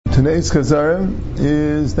Today's Chazara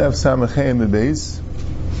is Daf Samachem the base.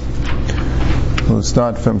 We'll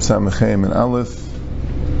start from Samachem and Aleph.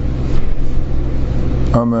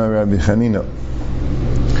 Amar Rabbi Chanina.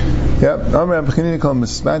 Amar Rabbi Chanina called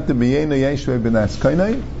Mispat B'yena Yeshua Ben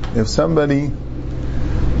Askainai. If somebody,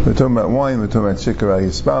 we're talking about wine, we're talking about Shikar al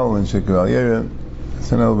Yispal and Shikar al Yera.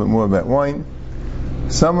 It's a little bit more about wine.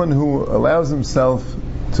 Someone who allows himself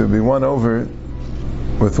to be won over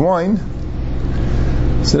with wine,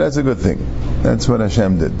 so that's a good thing. That's what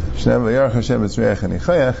Hashem did. Hashem was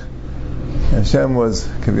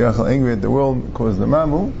kaviyachal angry at the world, caused the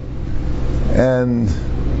mamu, and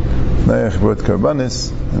Noach brought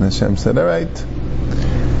karbanis, and Hashem said, all right,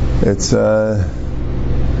 it's right.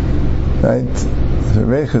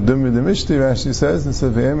 Rashi says, and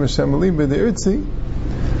said,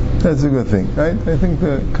 that's a good thing, right? I think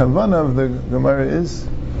the kavanah of the Gemara is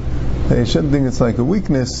that you shouldn't think it's like a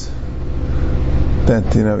weakness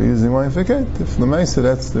that, using wine for ket. If the Maisa,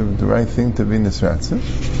 that's the right thing to be nisratza,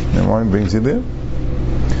 and wine brings you there.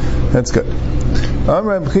 That's good. That's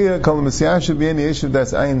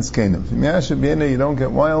ayin skenim. You don't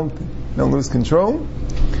get wild, you don't lose control.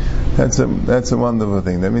 That's a wonderful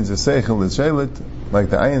thing. That means the seichel is sheilit,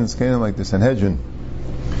 like the ayin skenim, like the Sanhedrin.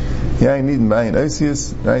 Yain needin b'ayin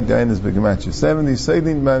oisius, right? The ayin is b'gematcha 70.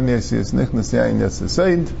 Seidin b'ayin oisius, nichnas yain, that's the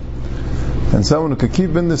seid. And someone who could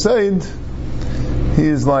keep in the seid, he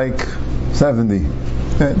is like 70.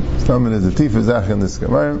 Right? Someone is a tifa zach in this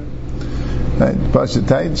Gemara. Right? Pasha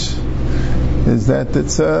Taich is that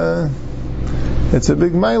it's a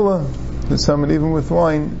big maila that someone, even with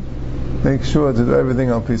wine, makes sure to do everything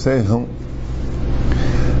al pi seichel.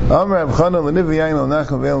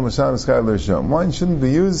 Wine shouldn't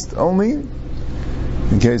be used only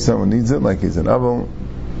in case someone needs it, like he's an avel,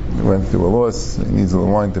 he went through a loss, he needs a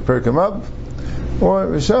little wine to perk him up, or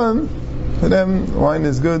Rishon, for them, wine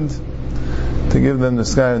is good to give them the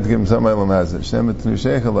sky and to give them some Eilam Hazar. That's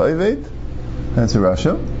a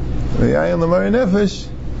Rasha. V'yayin l'mari nefesh,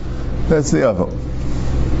 that's the Aval.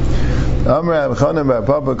 Amr Abchanan bar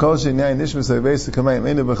Papa kol she'nyayin nishmas ha'beis ha'kamayim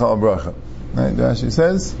einu b'chal bracha. Right, Rashi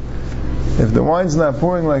says, if the wine's not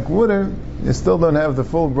pouring like water, you still don't have the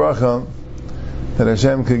full bracha that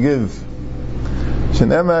Hashem could give.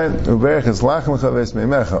 She'nemar uberech es lachem chaves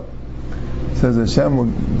meimecha. Says Hashem will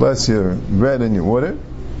bless your bread and your water.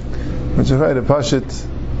 Which is right, the pashut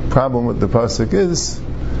problem with the pasuk is,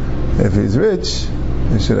 if he's rich,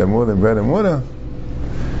 he should have more than bread and water.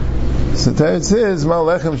 So Teretz says, Mal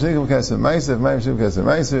lechem shnikim kesef meiser, mayim shnikim kesef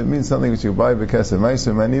meiser, it means something which you buy b'kesef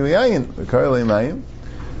meiser, maniu yayin, b'karlei mayim,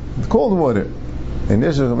 it's cold water.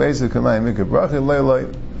 Initial basic kamayim mikra bracha,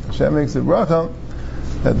 leiloi, Hashem makes a bracha,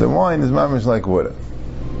 that the wine is mamish like water.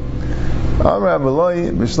 The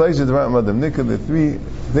three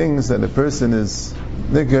things that a person is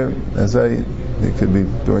nikr, he could be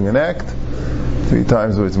doing an act 3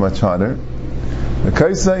 times where it's much harder. The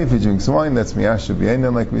kaisai, if he drinks wine, that's miyashu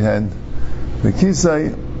b'yena, like we had. The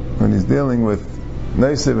kisai, when he's dealing with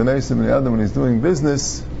naisiv and the other, when he's doing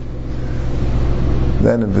business,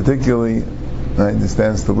 then in particularly, right, he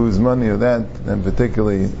stands to lose money or that, then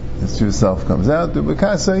particularly his true self comes out. The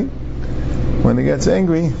b'kasai, when he gets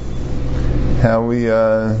angry, how he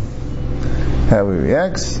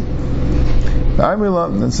reacts.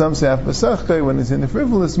 And some say when he's in a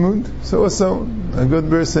frivolous mood. So also a good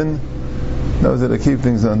person knows how to keep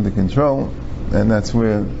things under control, and that's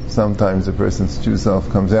where sometimes a person's true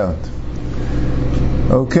self comes out.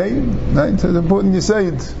 Okay, right? So it's important you say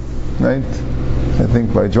it, right? I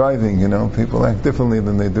think by driving, people act differently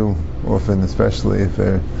than they do often, especially if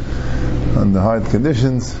they're under hard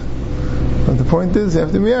conditions. But the point is, you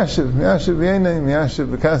have to miyashiv v'yenei, miyashiv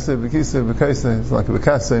b'kasei, b'kisei, b'kaisei. It's like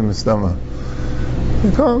b'kasei mistama.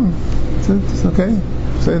 You come, it's okay.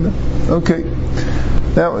 Say that. Okay.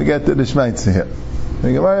 Now we get to the Shmaitza here.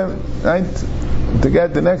 The Gemara, right? To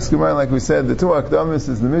get the next Gemara, like we said, the 2 Akdamis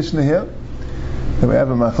is the Mishnah here. And we have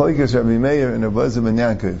a Machlokes Rabbi Meir and a Blazer ben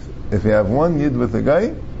Yaakov. If you have one Yid with a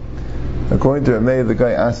guy, according to Rabbi Meir, the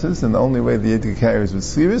guy asks, and the only way the Yid can carry is with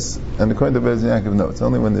Siris, and according to Blazer ben Yaakov, no. It's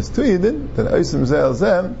only when there's 2 Yidin, that Oisim Zel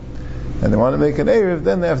Zem, and they want to make an Erev,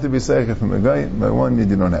 then they have to be Seicha from a guy. By one Yid,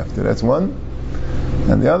 you don't have to. That's one.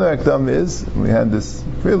 And the other Akdam is, we had this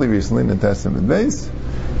fairly recently in the Testament base,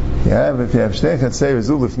 if you have Shtei Chatzer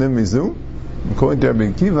Zulif Nim Mizu, according to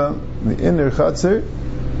Rabbi Akiva, the inner Chatzer,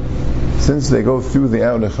 since they go through the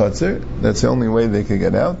outer Chatzer, that's the only way they could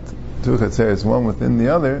get out. 2 Chatzer is one within the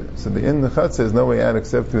other, so the inner Chatzer is no way out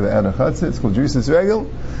except through the outer Chatzer. It's called Drusis Regel.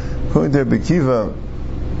 According to Rabbi Akiva,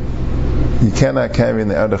 you cannot carry in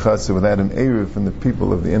the outer Chatzer without an Eruv from the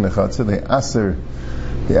people of the inner Chatzer. They aser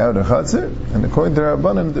the outer chatzir, and according to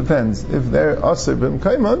Rabbanan it depends. If they're aser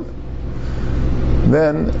b'mkaiman,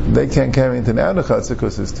 then they can't carry into the outer chatzir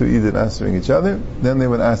because there's two yidin asering each other, then they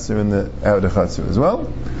would aser in the outer chatzir as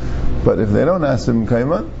well. But if they don't aser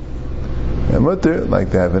b'mkaiman, and mutter, like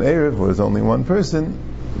they have an Erev where there's only one person,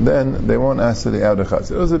 then they won't ask for the outer chatzir.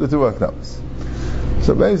 Those are the two akdamas.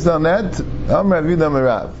 So based on that, Amar Rav Yudah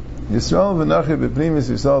Merav, Yisrael v'nachir b'pnimis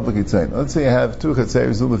Yisrael v'chitzayin. Let's say you have two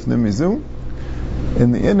chatzir zu l'fnim mizu.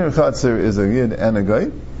 In the inner chatzir is a yid and a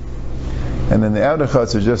goy, and in the outer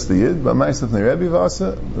chatzir just the yid. But ma'aseh l'fnei Rebbe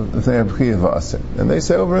v'asa, l'fnei Reb Chiya v'asa. And they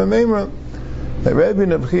say over a memra that Rebbe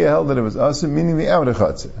and Reb Chiya held that it was asa, meaning the outer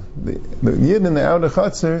chatzir. The yid in the outer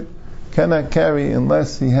chatzir cannot carry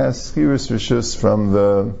unless he has skirus rishus from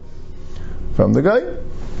the guy.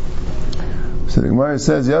 So the Gemara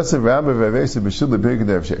says, Yosef Rabbi Rav Yosef b'shul l'birkei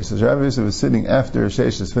Rav Sheshes. So Rav Yosef was sitting after Rav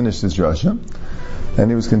Sheshes finished his drasha,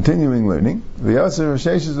 and he was continuing learning. The Yosef Rav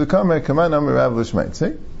Sheshes the Kamer Kaman Amar Rav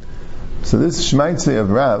l'Shmaitze. So this Shmaitze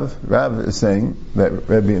of Rav is saying that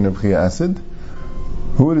Rebbe and Reb Chiya asid.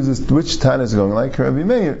 Which Tana is going like Rabbi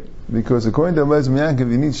Meir? Because according to Eliezer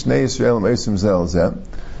Yaakov, you need Shnei Yisrael and Eisim Zel Zeh.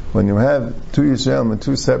 When you have two Yisrael and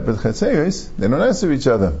two separate Chatzeris, they don't answer each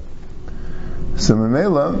other. So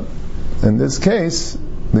Memela, in this case,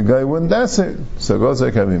 the guy wouldn't answer. So it goes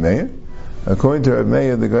like Rabbi Meir. According to Rabbi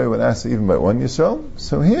Meir, the guy would answer even by one Yisrael.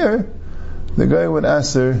 So here, the guy would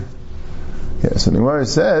answer. Yeah. So the Gemara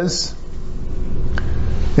says,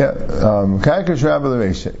 Karkash Rabbi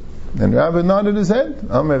L'Reisheh. And Rabbi nodded his head.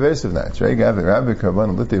 I'm a verse of that. Rabbi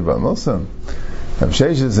Karban L'Tei Bal Milsa. Rav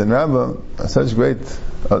Sheshes and Rabbi are such great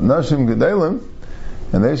Nashim Gedalim,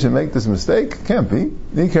 and they should make this mistake? Can't be.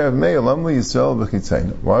 Why would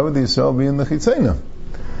the Yisrael be in the Chitzayna?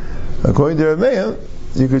 According to Rav Meir,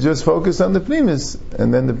 you could just focus on the Pnimis,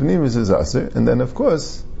 and then the Pnimis is Aser, and then of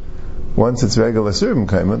course, once it's regular Surim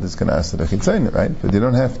Kaimot, it's going to ask the Chitzayna, right? But you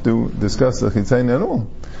don't have to discuss the Chitzayna at all.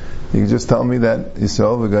 You can just tell me that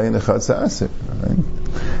Yisrael v'gayin echatza Aser, right?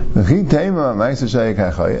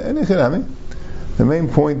 The main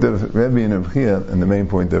point of Rebbe and Reb Chiya, and the main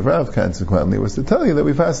point of Rav, consequently, was to tell you that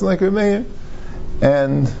we pass like Reb Meir.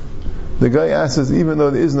 And the guy asks us, even though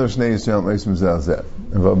there is no Shnei Yisrael, Meishim Zel Zeh.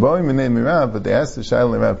 But they asked the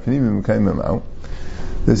Shail and Rav, Pnimim Kaimim Au.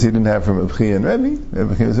 This he didn't have from Reb Chiya and Rebbe.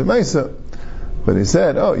 Reb Chiya said, Meisa. But he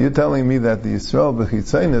said, you're telling me that the Yisrael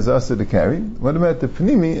B'chitzayin is also to carry. What about the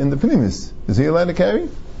Pnimi and the Pnimis? Is he allowed to carry?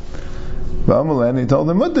 And he told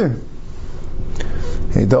him, Mutter.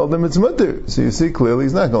 He told him it's mutter. So you see clearly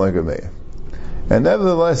he's not going like a mayor. And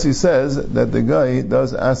nevertheless he says that the guy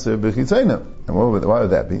does aser b'chitzayna. And why would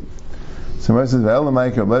that be? So Mar says, so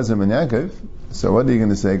what are you going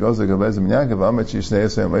to say? It goes like Eliezer ben Yaakov,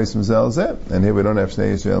 and here we don't have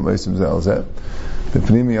Shnei Yisrael and Eisim Zel Zeh. The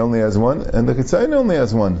Pnimi only has one, and the Chitzayna only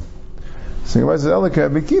has one. So Mar says, Rabbi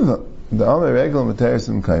Akiva, the Amar Regel Materis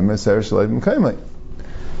M'Kaimah, Serer Shalayim M'Kaimah.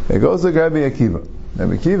 It goes like Rabbi Akiva.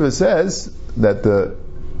 Rabbi Akiva says that the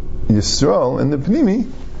Yisrael and the Pnimi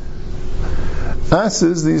asks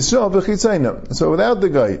the Yisrael b'chitzayna. So without the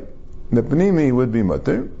guy, the Pnimi would be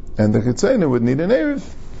mutter, and the chitzayna would need an Erev.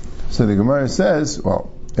 So the Gemara says,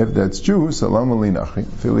 well, if that's true, salam alinachi,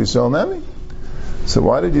 fil Yisrael nami. So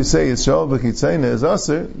why did you say Yisrael b'chitzayna is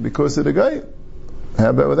aser? Because of the guy.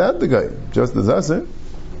 How about without the guy? Just as aser.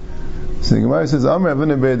 So the Gemara says, Amr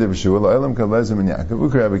Avinu Be'ed B'Shua, La'elam Kalezer Min Yaakov,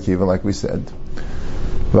 Ukra Akiva, like we said.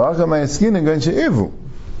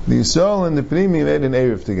 The Yisrael and the Pnimi made an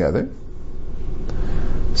Erev together.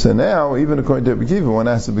 So now, even according to Rabbi Akiva, one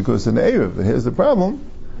asks it because of the Erev. But here's the problem,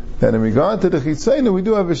 that in regard to the Chitzayna, we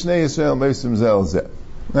do have a Shnei Yisrael and Eisim Zel Zeh.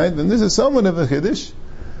 Right? And this is somewhat of a Chiddush,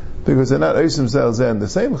 because they're not Eisim Zel Zeh in the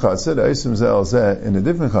same Chatzir, they're Eisim Zel Zeh in a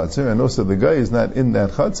different Chatzir, and also the guy is not in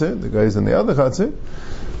that Chatzir, the guy is in the other Chatzir.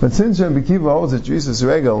 But since Rabbi Akiva holds that Jesus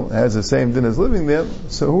Regel has the same din as living there,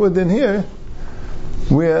 so who would then here,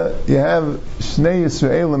 where you have Shnei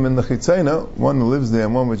Yisraelim in the Chitzayna, one who lives there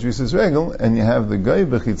and one with Jesus Regel, and you have the guy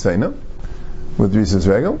b'Chitzayna with Jesus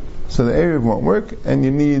Regel, so the Erev won't work, and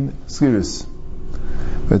you need Skiris.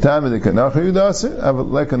 Because you have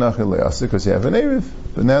an Erev,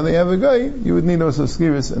 but now they have a guy, you would need also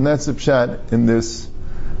Skiris, and that's the Pshat in this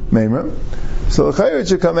Memra. So the Chayr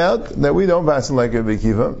should come out that we don't pass like Rabbi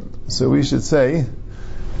Akiva, so we should say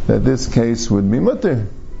that this case would be mutter,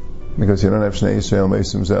 because you don't have Shnei Yisrael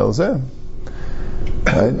Meisim Zel Zeh.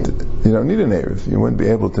 Right? You don't need an Erev. You wouldn't be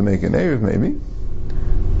able to make an Erev, maybe.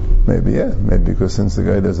 Maybe because since the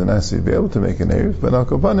guy doesn't ask you to be able to make an Erev, but I'll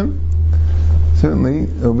go upon him. Certainly,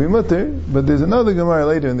 it'll be mutter, but there's another Gemara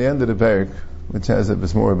later in the end of the parak, which has a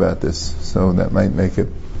bit more about this, so that might make it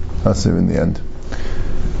Asir in the end.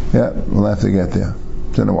 Yeah, we'll have to get there.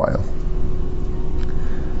 It's been a while.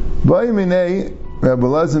 Rabbi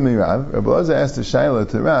Elazar asked the Shaila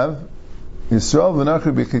to Rav, Yisrael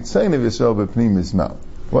v'nachri b'chitzayna v'Yisrael b'pnimis ma.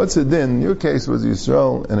 What's the din? In your case was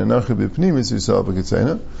Yisrael and a nachri b'pnimis, Yisrael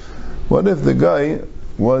b'chitzayna. What if the guy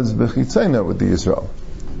was b'chitzayna with the Yisrael?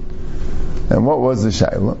 And what was the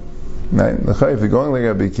Shaila? Right, if you're going like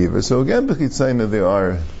Rabbi Akiva, so again b'chitzayna there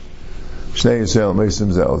are Shnei Yisrael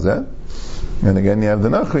Meisim Zelzeh, and again you have the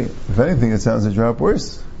nachri. If anything, it sounds a drop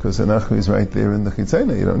worse, because the nachri is right there in the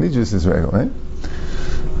chitzayna. You don't need just Israel, right?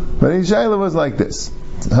 But his Shaila was like this.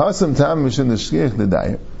 Hasam tam mishun the shkiach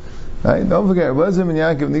l'dayim. Right? Don't forget, Elazar and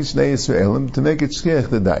Yaakov need Shnei Yisraelim to make it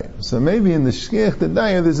shkiach l'dayim. So maybe in the shkiach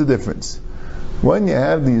l'dayim there's a difference. When you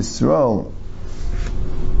have the Yisrael,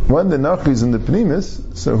 when the nachri is in the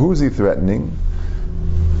pnimis, so who's he threatening?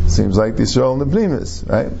 Seems like the Yisrael in the pnimis,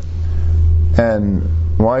 right? And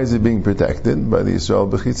why is it being protected by the Yisrael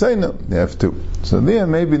b'chitzayna? They have two. So there,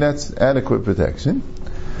 maybe that's adequate protection.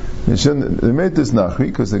 They made this nachri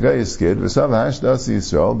because the guy is scared. V'sav hashdas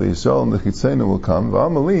Yisrael, the Yisrael and the chitzayna will come.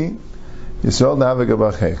 V'amali Yisrael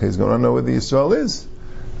navagabachecha. He's going to know where the Yisrael is,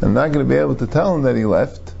 and not going to be able to tell him that he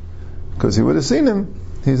left because he would have seen him.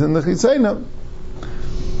 He's in the chitzayna.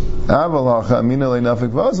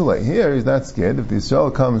 Here he's not scared. If the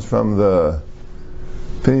Yisrael comes from the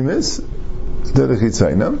pnimis to the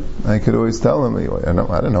chitzayna, I could always tell him. I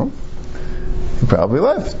don't know. He probably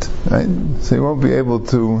left, right? So he won't be able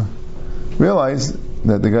to realize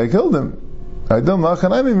that the guy killed him.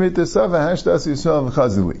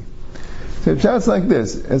 So it sounds like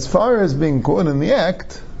this. As far as being caught in the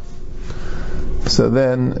act, so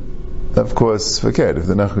then, of course, forget. If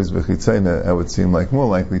the nachri is b'chitzayna, I would seem like more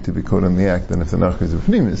likely to be caught in the act than if the nachri is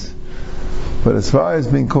b'pnimis. But as far as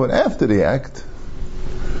being caught after the act,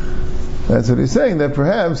 that's what he's saying, that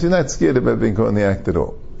perhaps you're not scared about being caught in the act at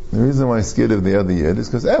all. The reason why he's scared of the other yid is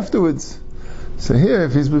because afterwards, so here,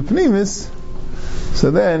 if he's b'pnimis,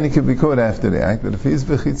 so then he could be caught after the act, but if he's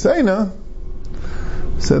b'chitzayna,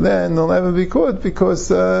 so then they'll never be caught because,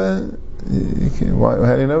 how do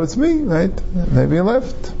you know it's me, right? Maybe he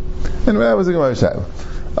left. Anyway, that was a Gemara Shaila.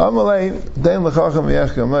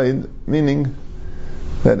 Meaning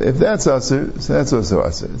that if that's Asur, so that's also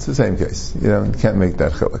Asur. It's the same case. You can't make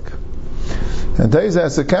that chiluk. And Taiz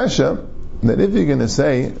asks a kasha, that if you're going to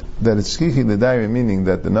say that it's shkichi l'dairi, meaning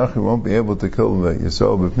that the nachri won't be able to kill the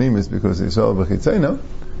Yisrael b'pnimis because Yisrael b'chitzayna,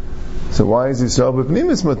 so why is Yisrael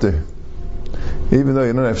b'pnimis mutter? Even though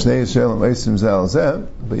you don't have Shnei Yisrael and Meisim Zelzeh,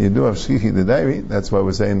 but you do have shkichi l'dairi, that's why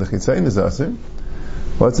we're saying the chitzayna is asur.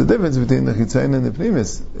 What's the difference between the chitzayna and the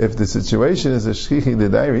pnimis? If the situation is a shkichi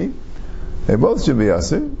l'dairi, they both should be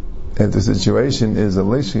asur. If the situation is a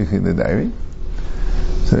le shkichi l'dairi,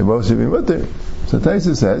 so they both should be mutter. So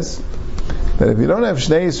Taisa says that if you don't have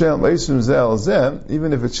Shnei Yisrael Meisim Zelzeh,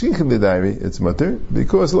 even if it's shkicha l'dairi, it's mutter,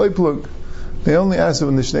 because loy plug. They only ask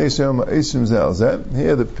when the Shnei Yisrael Meisim Zelzeh.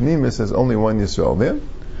 Here the pnimis has only one Yisrael there,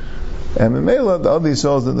 and Mela the other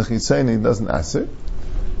Yisraels in the chitzayna doesn't answer.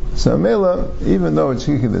 So Mela, even though it's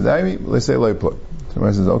shkicha l'dairi, let's say loy plug. So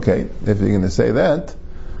Gemara says, okay, if you're going to say that,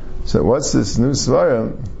 so what's this new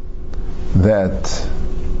svara that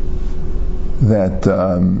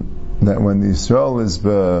when the Yisrael is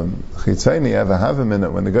b'chitzayna, you have a havim in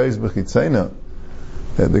it. When the guy is b'chitzayna,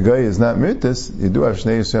 that the guy is not mirtis, you do have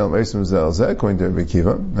Shnei Yisrael Meisim Zelzeh, according to Rabbi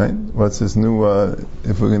Akiva, right? What's this new,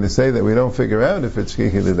 if we're going to say that we don't figure out if it's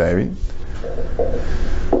shkicha l'dairi?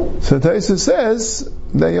 So Taisa says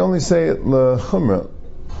that you only say it l'chumra.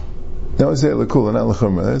 You only say it l'kula, not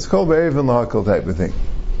l'chumra. It's called be'erev l'hakol type of thing.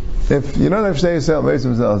 If you don't have Shnei Yisrael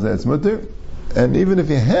Meisim Zelzeh, it's mutter. And even if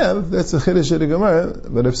you have, that's a chiddush of the Gemara.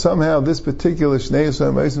 But if somehow this particular Shnei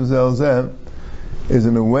Yisrael Meisim Zelzeh is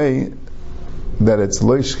in a way that it's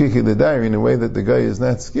lo shkichi l'dairi, in a way that the guy is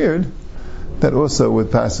not scared, that also would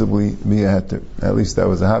possibly be a heter. At least that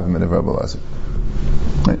was a havim of Rabbi Elazar.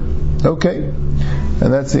 Right. Okay,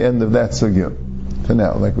 and that's the end of that sugya. For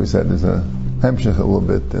now, like we said, there's a hemshech a little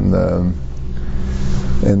bit in the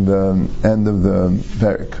end of the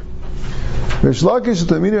parak. Rish Lakish,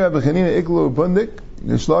 the Talmidei Rabbi Chanina Iklu Pundik.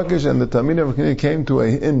 Rish Lakish and the Talmidei Rabbi Chanina came to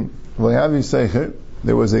an inn.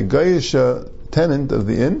 There was a Gayish tenant of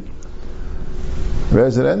the inn,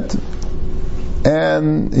 resident,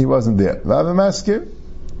 and he wasn't there. Vava Maskir,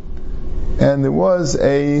 and there was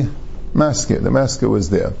a Maskir. The Maskir was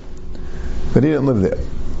there, but he didn't live there.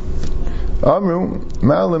 Amru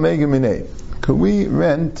Ma'al Lemega Minei. Could we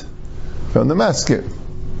rent from the Maskir?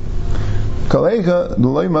 Whenever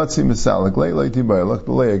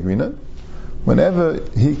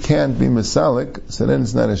he can't be masalik, so then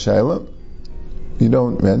it's not a shayla. You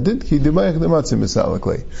don't rent it.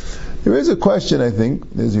 There is a question, I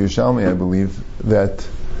think, there's Yerushalmi, I believe, that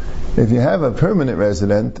if you have a permanent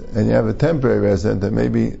resident and you have a temporary resident, that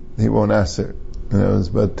maybe he won't aser.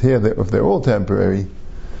 But here, if they're all temporary,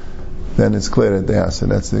 then it's clear that they aser.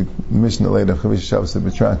 That's the Mishnah later, Chavish Shavsa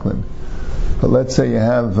B'Traklin. But let's say you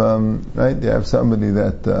have, you have somebody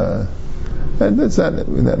that, and that's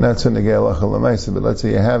not so negei halacha l'maisa, but let's say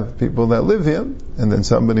you have people that live here, and then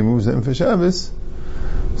somebody moves in for Shabbos.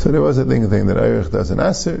 So there was a thing that Eirich doesn't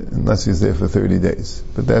aser unless he's there for 30 days.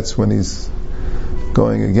 But that's when he's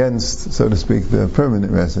going against, so to speak, the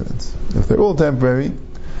permanent residents. If they're all temporary,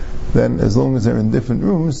 then as long as they're in different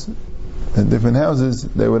rooms, in different houses,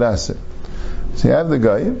 they would aser. So you have the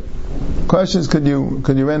guy. Question is, could you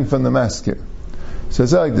rent from the maskir? So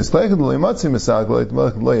it's like this. The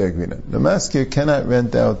maskir cannot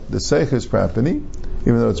rent out the seicher's property,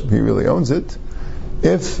 even though he really owns it,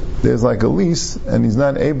 if there's like a lease and he's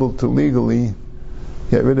not able to legally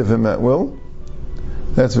get rid of him at will.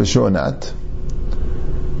 That's for sure not.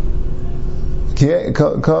 The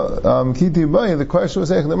question was,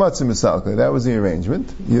 that was the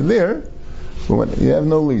arrangement. You're there, but you have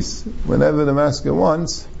no lease. Whenever the masker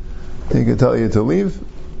wants, he can tell you to leave,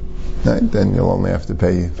 right? Then you'll only have to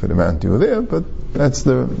pay for the amount you were there, but that's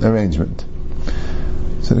the arrangement.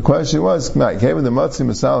 So the question was, so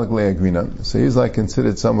he's like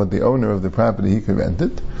considered somewhat the owner of the property, he could rent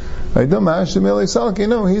it. He's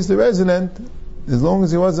the resident. As long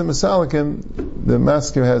as he wasn't Masalikim, the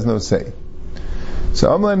masker has no say. So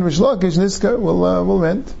Amla and Rish Lakish Niska will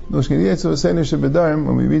rent. When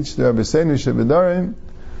we reach the Rabbi Seinu Shebedarim,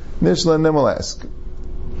 Nishla, and then we'll ask.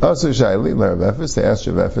 Also Shaili, Rav Efes, they asked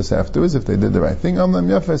Rav Efes afterwards if they did the right thing. Amlam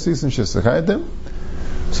Yafes Yisim Shesachaytem.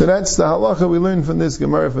 So that's the halacha we learn from this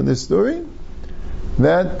Gemara, from this story,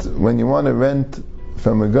 that when you want to rent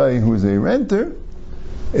from a guy who's a renter,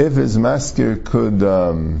 if his masker could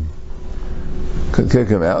kick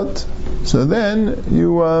him out, so then if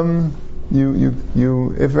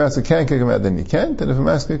a master can't kick him out, then you can't, and if a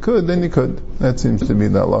master could, then you could. That seems to be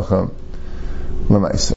the halacha l'maisa.